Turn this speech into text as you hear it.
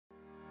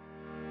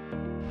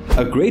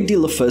A great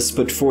deal of us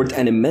put forth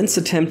an immense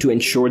attempt to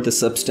ensure the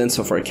substance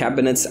of our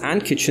cabinets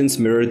and kitchens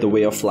mirror the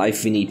way of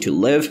life we need to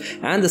live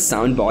and the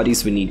sound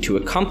bodies we need to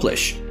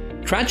accomplish.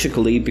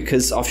 Tragically,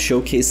 because of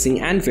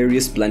showcasing and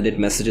various blended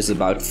messages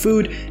about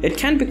food, it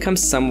can become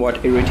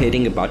somewhat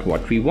irritating about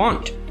what we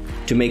want.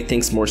 To make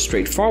things more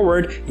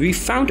straightforward, we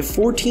found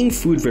 14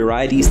 food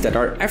varieties that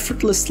are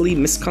effortlessly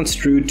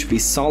misconstrued to be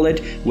solid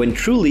when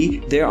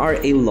truly they are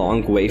a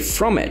long way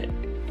from it.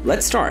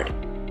 Let's start.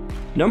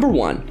 Number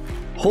 1.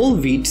 Whole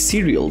wheat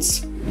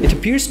cereals. It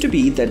appears to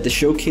be that the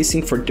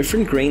showcasing for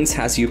different grains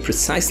has you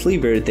precisely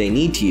where they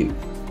need you,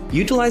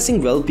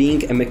 utilizing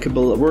well-being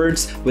amicable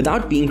words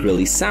without being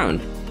really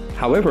sound.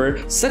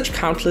 However, such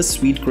countless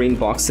sweet grain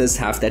boxes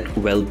have that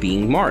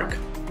well-being mark.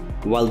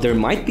 While there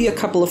might be a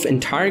couple of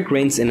entire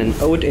grains in an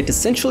oat, it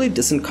essentially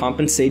doesn't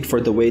compensate for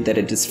the way that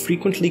it is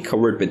frequently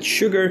covered with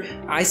sugar,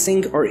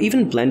 icing, or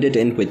even blended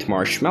in with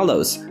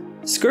marshmallows.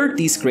 Skirt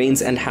these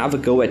grains and have a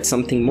go at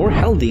something more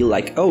healthy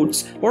like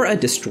oats or a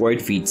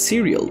destroyed wheat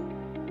cereal.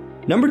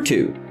 Number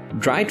 2.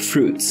 Dried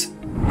fruits.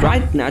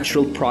 Dried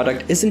natural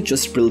product isn't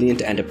just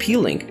brilliant and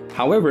appealing,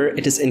 however,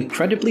 it is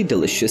incredibly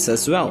delicious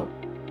as well.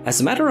 As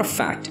a matter of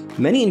fact,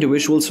 many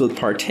individuals will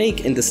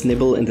partake in this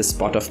nibble in the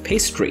spot of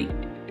pastry.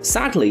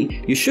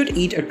 Sadly, you should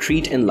eat a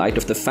treat in light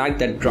of the fact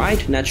that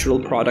dried natural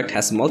product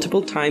has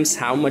multiple times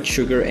how much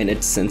sugar in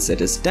it since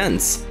it is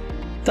dense.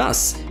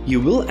 Thus,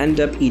 you will end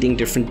up eating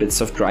different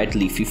bits of dried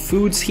leafy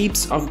foods,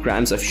 heaps of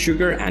grams of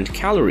sugar and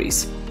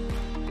calories.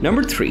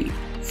 Number 3.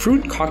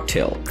 Fruit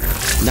cocktail.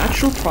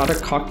 Natural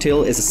product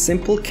cocktail is a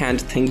simple canned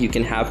thing you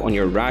can have on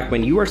your rack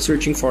when you are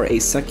searching for a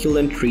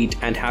succulent treat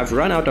and have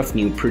run out of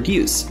new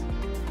produce.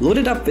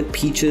 Loaded up with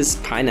peaches,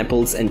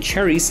 pineapples, and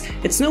cherries,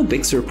 it's no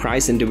big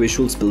surprise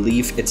individuals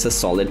believe it's a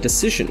solid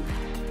decision.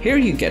 Here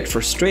you get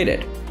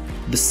frustrated.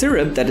 The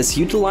syrup that is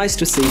utilized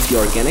to save the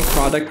organic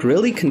product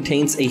really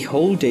contains a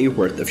whole day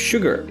worth of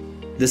sugar.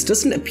 This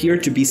doesn't appear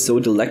to be so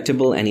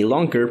delectable any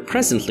longer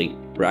presently,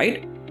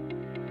 right?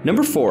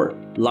 Number 4.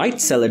 Light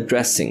salad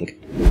dressing.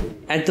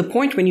 At the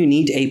point when you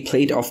need a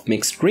plate of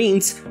mixed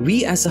greens,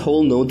 we as a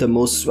whole know the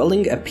most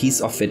swelling a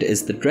piece of it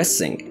is the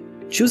dressing.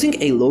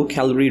 Choosing a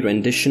low-calorie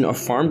rendition of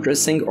farm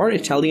dressing or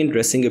Italian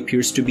dressing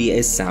appears to be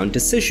a sound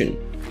decision.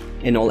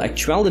 In all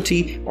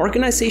actuality,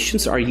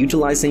 organizations are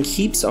utilizing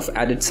heaps of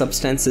added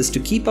substances to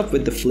keep up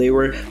with the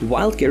flavor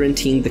while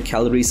guaranteeing the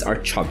calories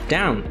are chopped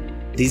down.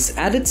 These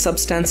added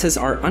substances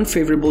are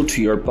unfavorable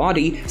to your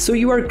body, so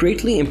you are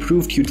greatly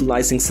improved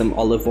utilizing some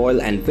olive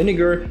oil and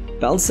vinegar,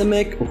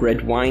 balsamic,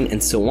 red wine,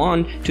 and so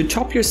on to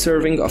top your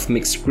serving of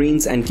mixed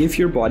greens and give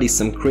your body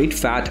some great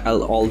fat,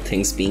 all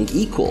things being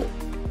equal.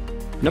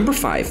 Number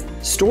 5.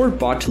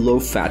 Store-bought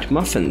low-fat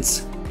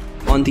muffins.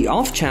 On the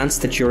off chance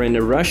that you're in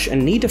a rush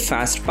and need a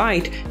fast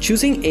bite,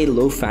 choosing a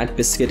low-fat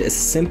biscuit is a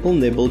simple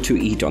nibble to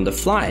eat on the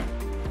fly.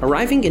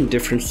 Arriving in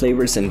different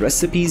flavors and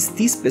recipes,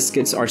 these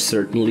biscuits are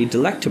certainly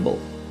delectable.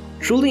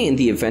 Truly, in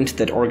the event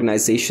that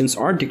organizations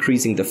are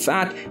decreasing the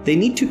fat, they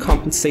need to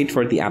compensate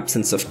for the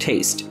absence of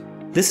taste.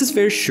 This is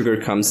where sugar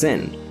comes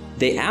in.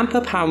 They amp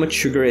up how much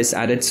sugar is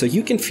added so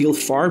you can feel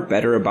far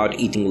better about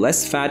eating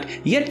less fat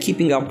yet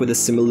keeping up with a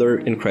similar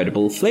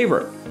incredible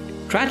flavor.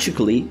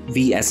 Tragically,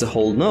 we as a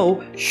whole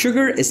know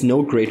sugar is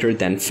no greater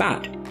than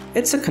fat.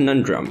 It's a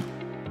conundrum.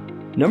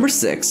 Number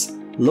 6.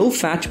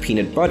 Low-fat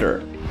peanut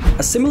butter.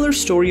 A similar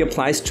story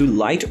applies to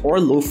light or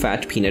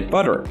low-fat peanut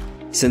butter,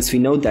 since we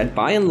know that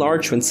by and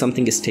large when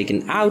something is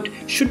taken out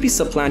should be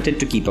supplanted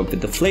to keep up with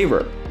the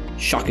flavor.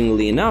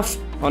 Shockingly enough,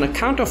 on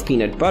account of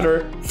peanut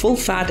butter, full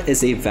fat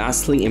is a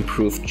vastly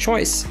improved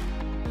choice.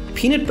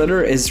 Peanut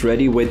butter is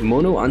ready with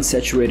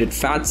monounsaturated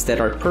fats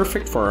that are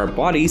perfect for our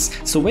bodies,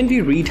 so when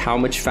we read how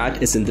much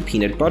fat is in the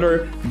peanut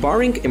butter,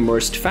 barring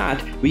immersed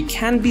fat, we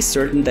can be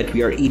certain that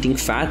we are eating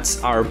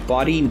fats our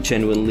body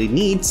genuinely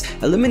needs.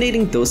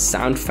 Eliminating those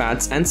sound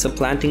fats and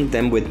supplanting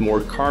them with more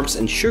carbs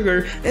and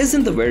sugar is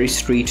in the very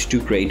street to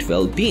great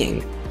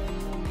well-being.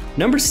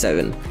 Number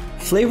 7.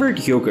 Flavored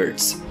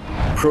yogurts.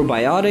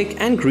 Probiotic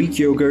and Greek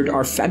yogurt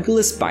are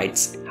fabulous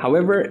bites,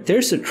 however,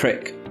 there's a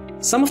trick.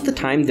 Some of the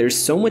time there's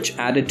so much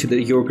added to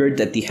the yogurt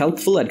that the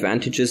helpful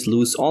advantages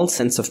lose all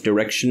sense of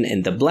direction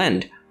in the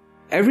blend.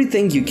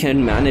 Everything you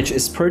can manage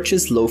is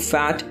purchase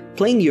low-fat,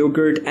 plain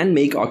yogurt and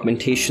make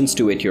augmentations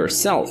to it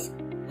yourself.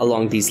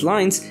 Along these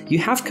lines, you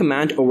have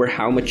command over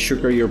how much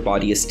sugar your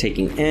body is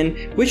taking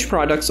in, which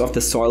products of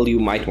the soil you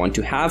might want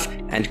to have,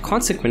 and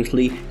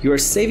consequently, you are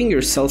saving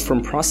yourself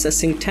from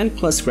processing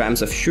 10+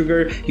 grams of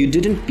sugar you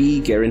didn't be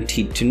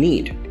guaranteed to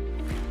need.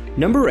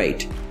 Number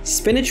 8.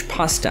 Spinach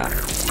pasta.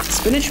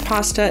 Spinach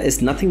pasta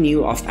is nothing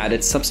new of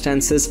added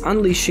substances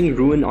unleashing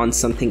ruin on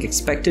something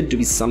expected to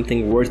be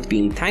something worth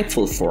being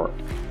thankful for.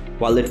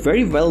 While it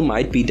very well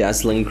might be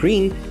dazzling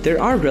green,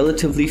 there are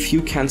relatively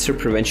few cancer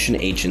prevention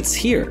agents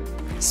here.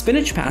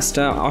 Spinach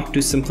pasta ought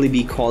to simply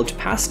be called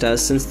pasta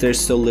since there's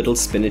so little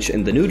spinach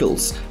in the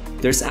noodles.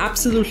 There's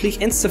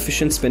absolutely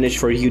insufficient spinach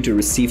for you to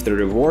receive the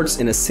rewards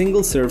in a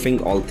single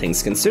serving, all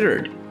things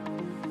considered.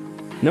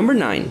 Number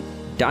 9.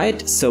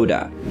 Diet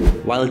soda.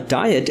 While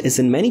diet is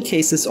in many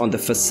cases on the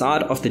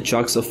facade of the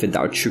jugs of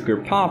without sugar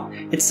pop,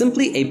 it's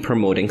simply a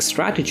promoting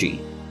strategy.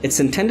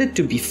 It's intended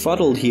to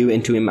befuddle you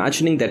into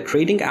imagining that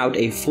trading out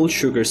a full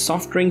sugar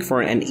soft drink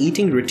for an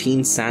eating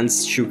routine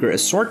sans sugar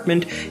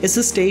assortment is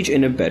a stage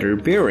in a better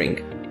bearing,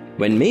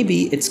 when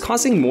maybe it's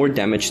causing more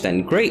damage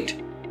than great.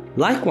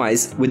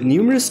 Likewise, with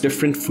numerous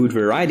different food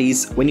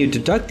varieties, when you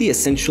deduct the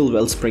essential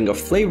wellspring of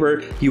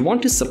flavor, you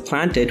want to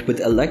supplant it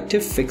with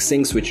elective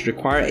fixings which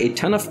require a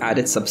ton of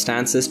added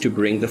substances to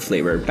bring the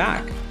flavor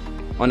back.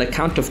 On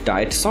account of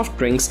diet soft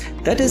drinks,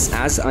 that is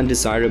as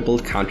undesirable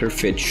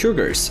counterfeit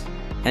sugars.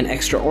 An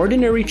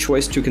extraordinary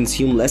choice to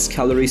consume less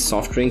calorie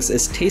soft drinks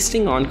is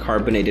tasting on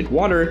carbonated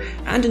water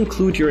and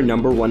include your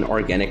 #1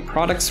 organic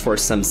products for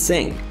some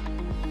zing.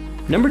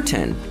 Number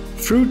 10.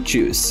 Fruit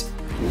juice.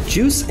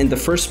 Juice in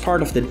the first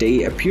part of the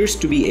day appears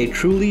to be a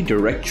truly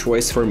direct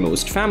choice for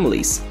most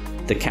families.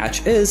 The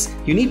catch is,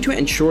 you need to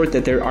ensure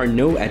that there are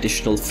no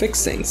additional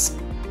fixings.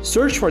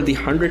 Search for the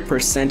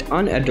 100%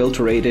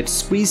 unadulterated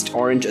squeezed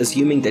orange,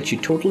 assuming that you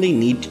totally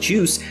need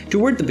juice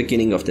toward the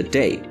beginning of the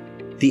day.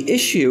 The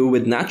issue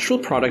with natural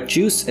product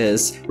juice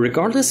is,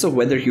 regardless of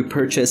whether you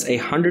purchase a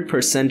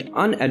 100%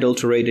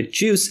 unadulterated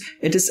juice,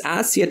 it is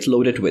as yet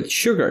loaded with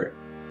sugar.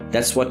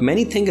 That's what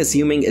many think,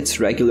 assuming it's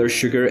regular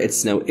sugar,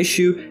 it's no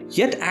issue,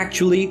 yet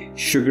actually,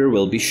 sugar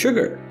will be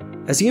sugar.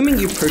 Assuming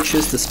you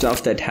purchase the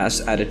stuff that has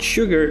added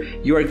sugar,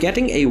 you are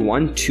getting a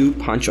 1-2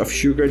 punch of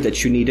sugar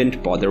that you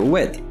needn't bother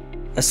with.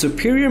 A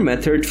superior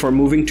method for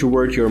moving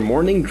toward your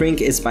morning drink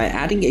is by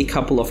adding a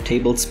couple of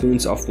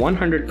tablespoons of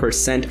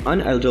 100%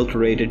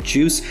 unadulterated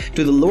juice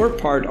to the lower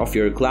part of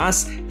your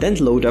glass, then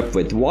load up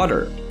with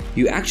water.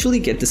 You actually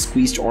get the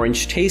squeezed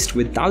orange taste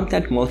without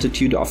that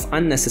multitude of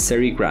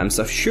unnecessary grams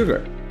of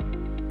sugar.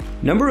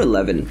 Number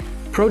 11.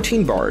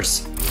 Protein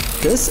bars.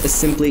 This is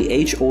simply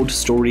age-old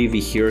story we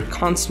hear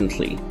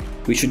constantly.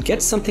 We should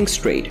get something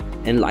straight.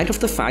 In light of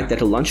the fact that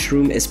a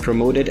lunchroom is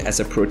promoted as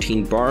a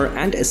protein bar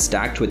and is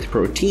stacked with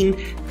protein,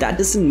 that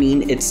doesn't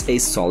mean it's a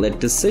solid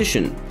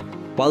decision.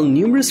 While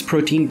numerous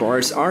protein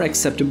bars are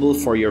acceptable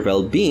for your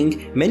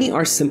well-being, many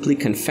are simply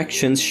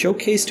confections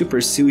showcased to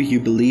pursue you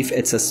believe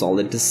it's a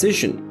solid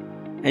decision.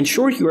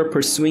 Ensure you are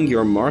pursuing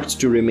your marks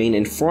to remain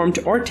informed,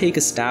 or take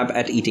a stab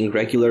at eating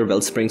regular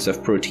wellsprings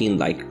of protein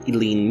like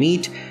lean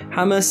meat,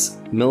 hummus,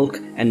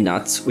 milk, and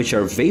nuts, which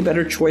are way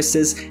better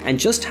choices and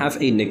just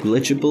have a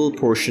negligible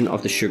portion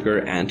of the sugar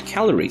and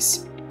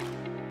calories.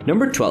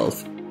 Number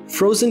 12.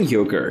 Frozen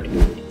yogurt.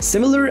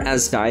 Similar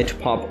as diet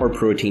pop or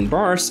protein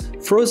bars,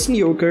 frozen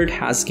yogurt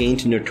has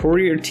gained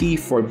notoriety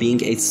for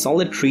being a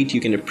solid treat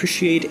you can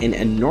appreciate in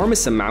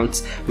enormous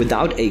amounts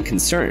without a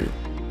concern.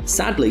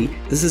 Sadly,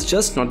 this is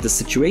just not the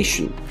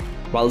situation.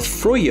 While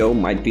froyo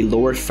might be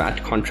lower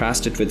fat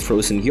contrasted with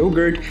frozen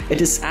yogurt,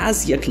 it is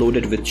as yet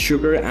loaded with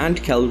sugar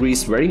and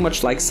calories, very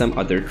much like some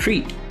other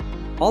treat.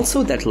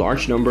 Also, that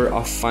large number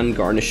of fun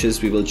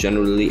garnishes we will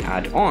generally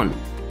add on.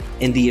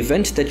 In the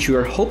event that you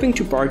are hoping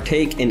to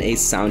partake in a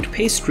sound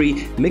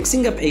pastry,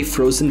 mixing up a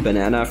frozen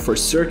banana for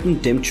certain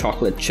dim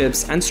chocolate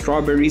chips and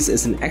strawberries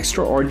is an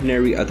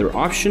extraordinary other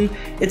option.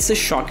 It's a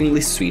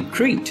shockingly sweet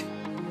treat.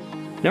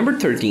 Number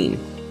 13.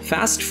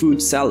 Fast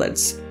food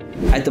salads.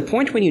 At the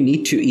point when you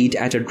need to eat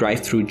at a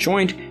drive-thru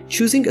joint,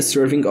 choosing a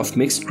serving of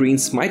mixed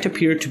greens might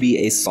appear to be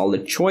a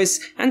solid choice,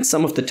 and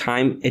some of the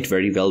time it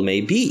very well may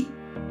be.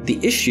 The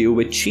issue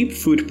with cheap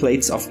food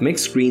plates of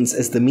mixed greens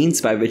is the means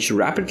by which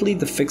rapidly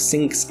the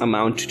fixings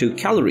amount to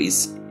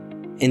calories.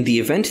 In the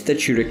event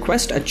that you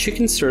request a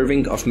chicken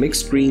serving of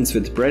mixed greens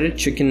with breaded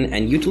chicken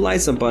and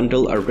utilize a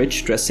bundle of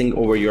rich dressing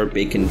over your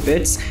bacon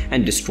bits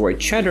and destroyed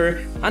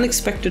cheddar,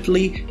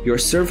 unexpectedly, your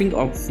serving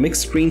of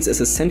mixed greens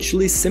is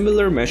essentially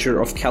similar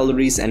measure of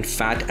calories and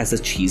fat as a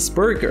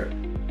cheeseburger.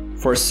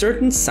 For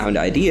certain sound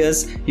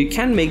ideas, you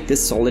can make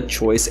this solid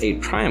choice a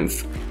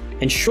triumph.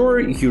 Ensure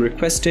you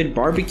requested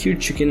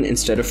barbecued chicken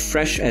instead of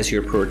fresh as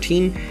your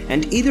protein,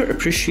 and either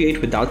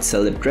appreciate without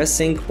salad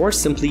dressing or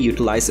simply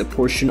utilize a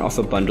portion of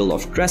a bundle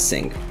of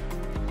dressing.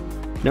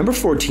 Number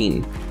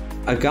 14.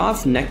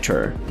 Agave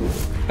nectar.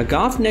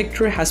 Agave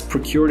nectar has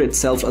procured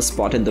itself a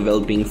spot in the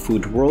well-being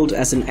food world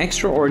as an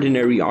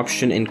extraordinary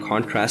option in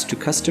contrast to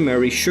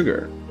customary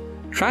sugar.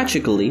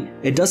 Tragically,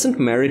 it doesn't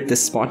merit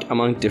this spot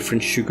among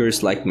different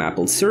sugars like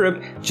maple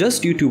syrup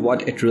just due to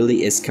what it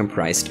really is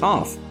comprised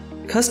of.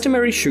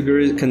 Customary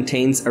sugar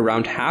contains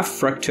around half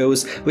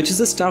fructose, which is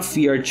the stuff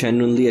we are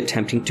genuinely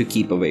attempting to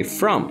keep away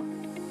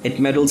from. It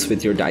meddles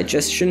with your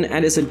digestion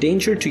and is a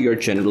danger to your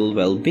general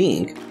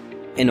well-being.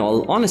 In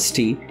all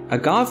honesty,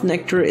 agave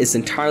nectar is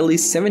entirely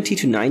 70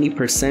 to 90%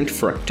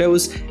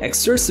 fructose,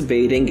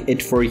 exacerbating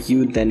it for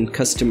you than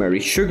customary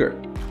sugar.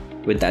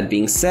 With that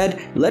being said,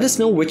 let us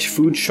know which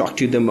food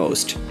shocked you the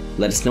most.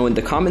 Let us know in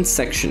the comments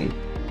section.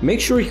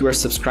 Make sure you are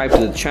subscribed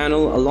to the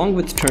channel along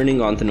with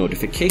turning on the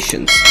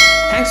notifications.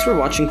 Thanks for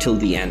watching till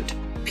the end.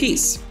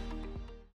 Peace.